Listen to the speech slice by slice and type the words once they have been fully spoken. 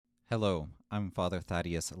Hello, I'm Father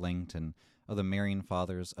Thaddeus Langton of the Marian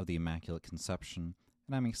Fathers of the Immaculate Conception,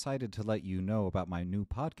 and I'm excited to let you know about my new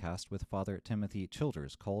podcast with Father Timothy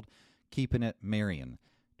Childers called Keepin' It Marian.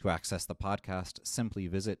 To access the podcast, simply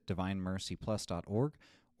visit divinemercyplus.org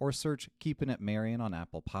or search Keepin' It Marian on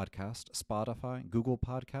Apple Podcast, Spotify, Google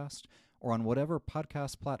Podcast, or on whatever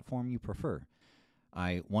podcast platform you prefer.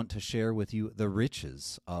 I want to share with you the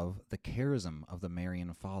riches of the charism of the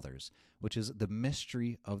Marian Fathers, which is the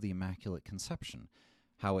mystery of the Immaculate Conception,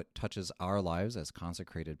 how it touches our lives as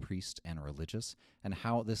consecrated priests and religious, and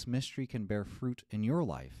how this mystery can bear fruit in your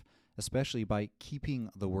life, especially by keeping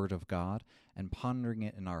the Word of God and pondering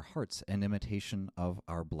it in our hearts in imitation of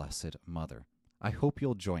our Blessed Mother. I hope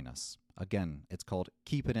you'll join us. Again, it's called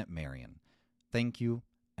Keepin' It Marian. Thank you,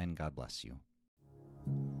 and God bless you.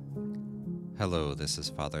 Hello, this is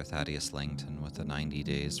Father Thaddeus Langton with the 90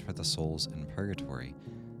 Days for the Souls in Purgatory.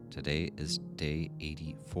 Today is day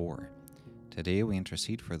 84. Today we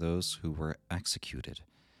intercede for those who were executed.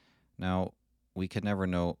 Now, we can never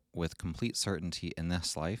know with complete certainty in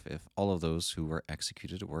this life if all of those who were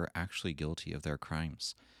executed were actually guilty of their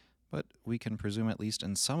crimes. But we can presume, at least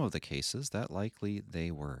in some of the cases, that likely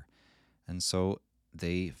they were. And so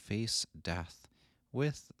they face death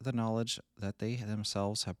with the knowledge that they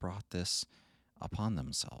themselves have brought this upon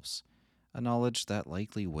themselves, a knowledge that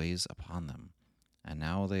likely weighs upon them, and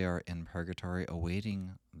now they are in purgatory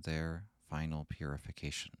awaiting their final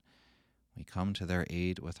purification. We come to their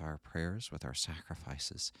aid with our prayers, with our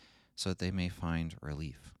sacrifices, so that they may find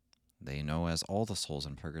relief. They know, as all the souls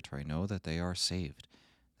in purgatory know, that they are saved,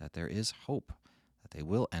 that there is hope, that they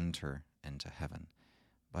will enter into heaven.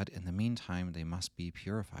 But in the meantime, they must be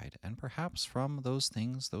purified, and perhaps from those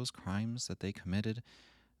things, those crimes that they committed,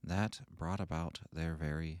 that brought about their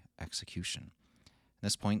very execution.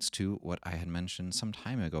 This points to what I had mentioned some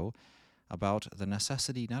time ago about the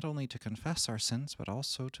necessity not only to confess our sins, but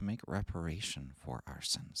also to make reparation for our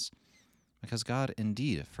sins. Because God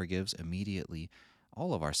indeed forgives immediately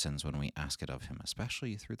all of our sins when we ask it of Him,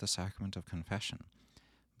 especially through the sacrament of confession.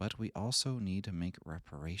 But we also need to make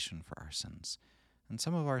reparation for our sins. And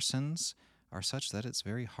some of our sins are such that it's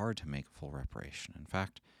very hard to make full reparation. In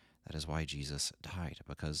fact, that is why Jesus died,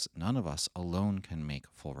 because none of us alone can make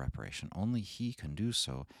full reparation. Only He can do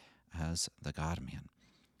so as the God-man.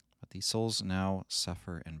 But these souls now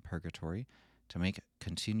suffer in purgatory to make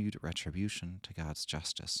continued retribution to God's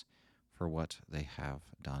justice for what they have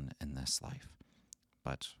done in this life.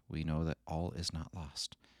 But we know that all is not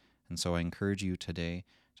lost. And so I encourage you today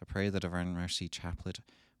to pray the Divine Mercy Chaplet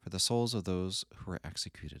for the souls of those who were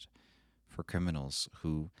executed, for criminals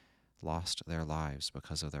who lost their lives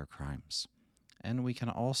because of their crimes. And we can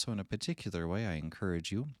also, in a particular way, I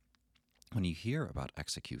encourage you, when you hear about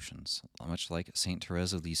executions, much like Saint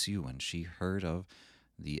Therese of Lisieux, when she heard of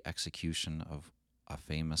the execution of a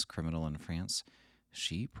famous criminal in France,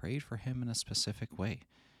 she prayed for him in a specific way.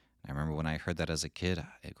 I remember when I heard that as a kid,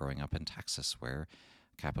 growing up in Texas, where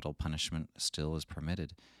capital punishment still is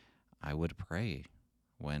permitted, I would pray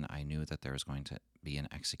when I knew that there was going to be an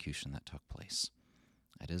execution that took place.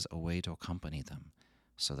 It is a way to accompany them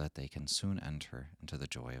so that they can soon enter into the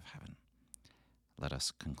joy of heaven. Let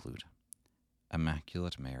us conclude.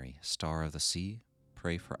 Immaculate Mary, Star of the Sea,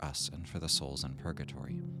 pray for us and for the souls in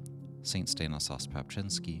purgatory. Saint Stanislas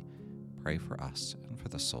Papczynski, pray for us and for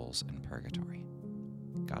the souls in purgatory.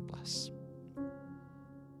 God bless.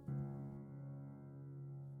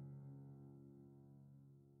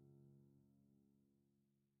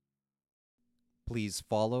 Please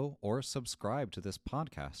follow or subscribe to this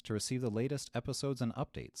podcast to receive the latest episodes and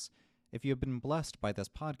updates. If you have been blessed by this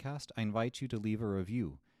podcast, I invite you to leave a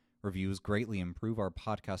review. Reviews greatly improve our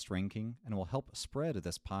podcast ranking and will help spread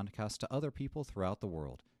this podcast to other people throughout the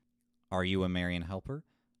world. Are you a Marian helper?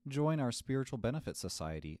 Join our Spiritual Benefit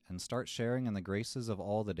Society and start sharing in the graces of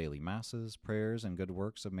all the daily masses, prayers, and good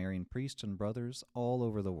works of Marian priests and brothers all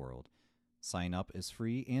over the world. Sign up is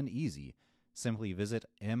free and easy. Simply visit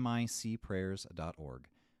micprayers.org.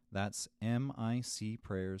 That's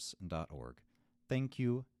micprayers.org. Thank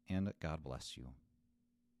you, and God bless you.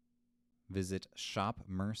 Visit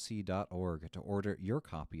shopmercy.org to order your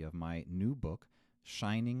copy of my new book,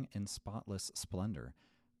 Shining in Spotless Splendor,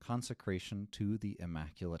 Consecration to the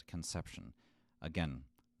Immaculate Conception. Again,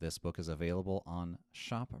 this book is available on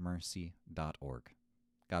shopmercy.org.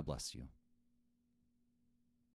 God bless you.